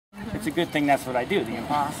It's a good thing that's what I do, the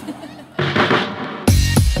impossible. It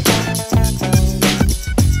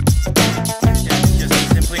just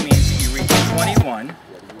simply means that you reach 21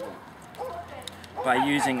 by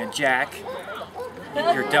using a jack.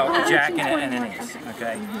 You're dealt a jack and an ace,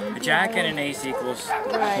 okay? A jack and an ace equals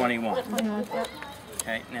 21.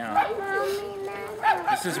 Okay, now,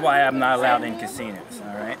 this is why I'm not allowed in casinos,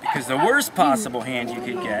 all right? Because the worst possible hand you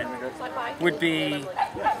could get would be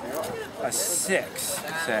a 6,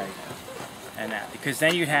 say, and that, because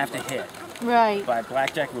then you'd have to hit. Right. By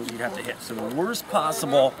blackjack rules, you'd have to hit. So the worst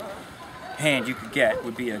possible hand you could get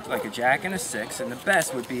would be like a jack and a 6, and the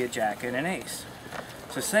best would be a jack and an ace.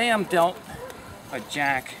 So say I'm dealt a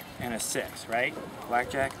jack and a 6, right?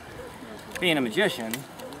 Blackjack. Being a magician,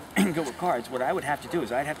 go with cards, what I would have to do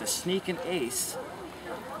is I'd have to sneak an ace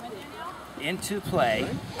into play,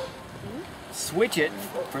 switch it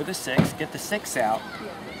for the 6, get the 6 out.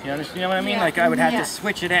 You understand? You know what I mean? Like I would have to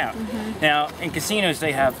switch it out. Now, in casinos,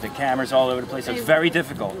 they have the cameras all over the place, so it's very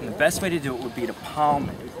difficult. And the best way to do it would be to palm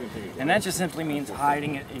it. And that just simply means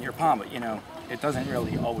hiding it in your palm. But, you know, it doesn't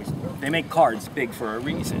really always. They make cards big for a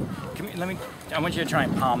reason. I want you to try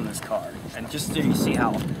and palm this card, and just so you see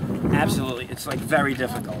how absolutely it's like very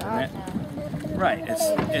difficult, isn't it? Right.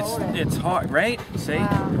 It's hard, right? See?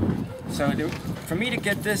 So for me to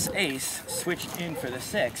get this ace switched in for the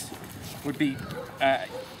 6 would be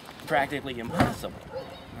practically impossible.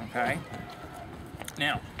 Okay.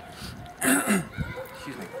 Now,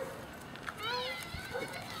 excuse me.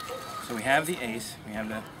 So we have the ace, we have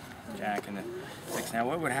the jack and the 6. Now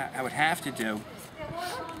what I would have to do,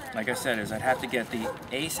 like I said, is I'd have to get the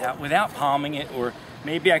ace out without palming it, or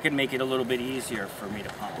maybe I could make it a little bit easier for me to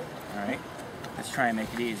palm it, all right? Let's try and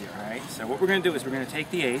make it easier, all right? So what we're going to do is we're going to take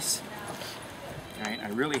the ace, all right? I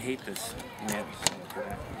really hate this lid,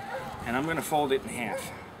 and I'm going to fold it in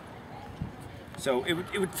half. So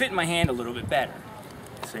it would fit in my hand a little bit better,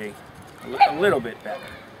 see? A little bit better,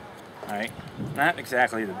 all right? Not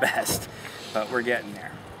exactly the best, but we're getting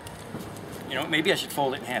there. You know, maybe I should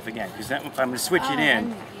fold it in half again, because if I'm going to switch it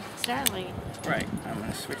in. Certainly. Right, I'm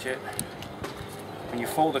going to switch it. When you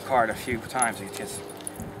fold a card a few times, it gets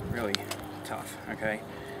really tough, okay?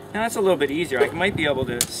 Now that's a little bit easier. I might be able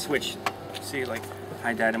to switch, see, like,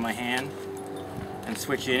 hide that in my hand and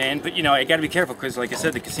switch it in. But, you know, I got to be careful, because, like I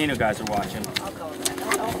said, the casino guys are watching.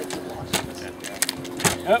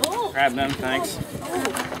 Oh, grab them, thanks. All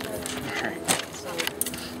right.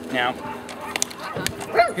 Now,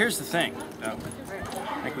 here's the thing, though.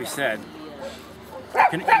 Like we said,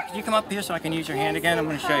 can you come up here so I can use your hand again? I'm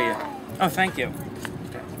going to show you. Oh, thank you.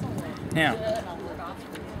 Okay. Now,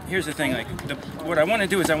 here's the thing. Like, what I want to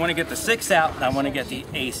do is I want to get the 6 out and I want to get the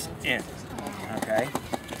ace in. Okay.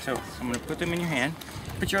 So I'm going to put them in your hand.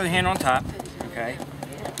 Put your other hand on top. Okay.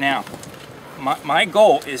 Now, my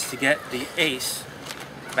goal is to get the ace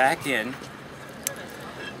back in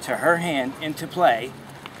to her hand into play,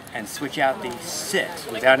 and switch out the 6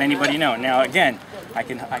 without anybody knowing. Now again, I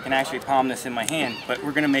can actually palm this in my hand, but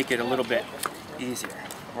we're going to make it a little bit easier.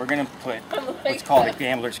 We're going to put what's called a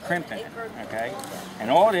gambler's crimp in it, okay? And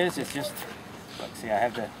all it is just, look, see, I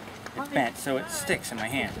have it's bent, so it sticks in my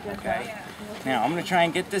hand, okay? Now I'm going to try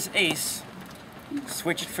and get this ace,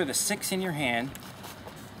 switch it for the 6 in your hand,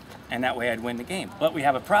 and that way I'd win the game. But we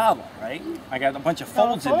have a problem, right? I got a bunch of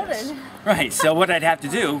folds in this. Right, so what I'd have to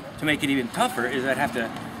do to make it even tougher is I'd have to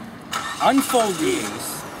unfold the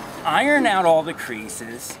ace, iron out all the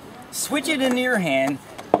creases, switch it into your hand,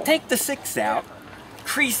 take the 6 out,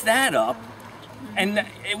 crease that up, and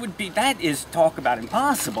it would be, that is talk about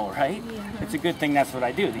impossible, right? It's a good thing that's what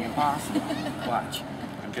I do, the impossible. Watch,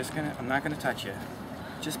 I'm not gonna touch you.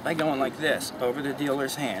 Just by going like this, over the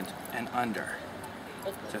dealer's hand and under.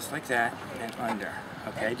 Just like that, and under.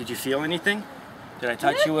 Okay, did you feel anything? Did I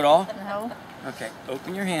touch you at all? No. Okay,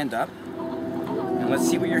 open your hand up, and let's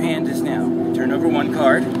see what your hand is now. Turn over one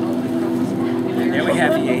card. And there we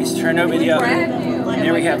have the ace. Turn over the other. And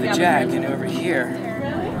there we have the jack, and over here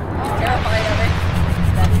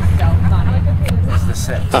is the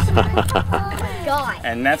 6.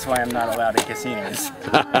 And that's why I'm not allowed at casinos.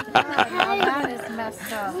 That is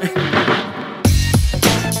messed up.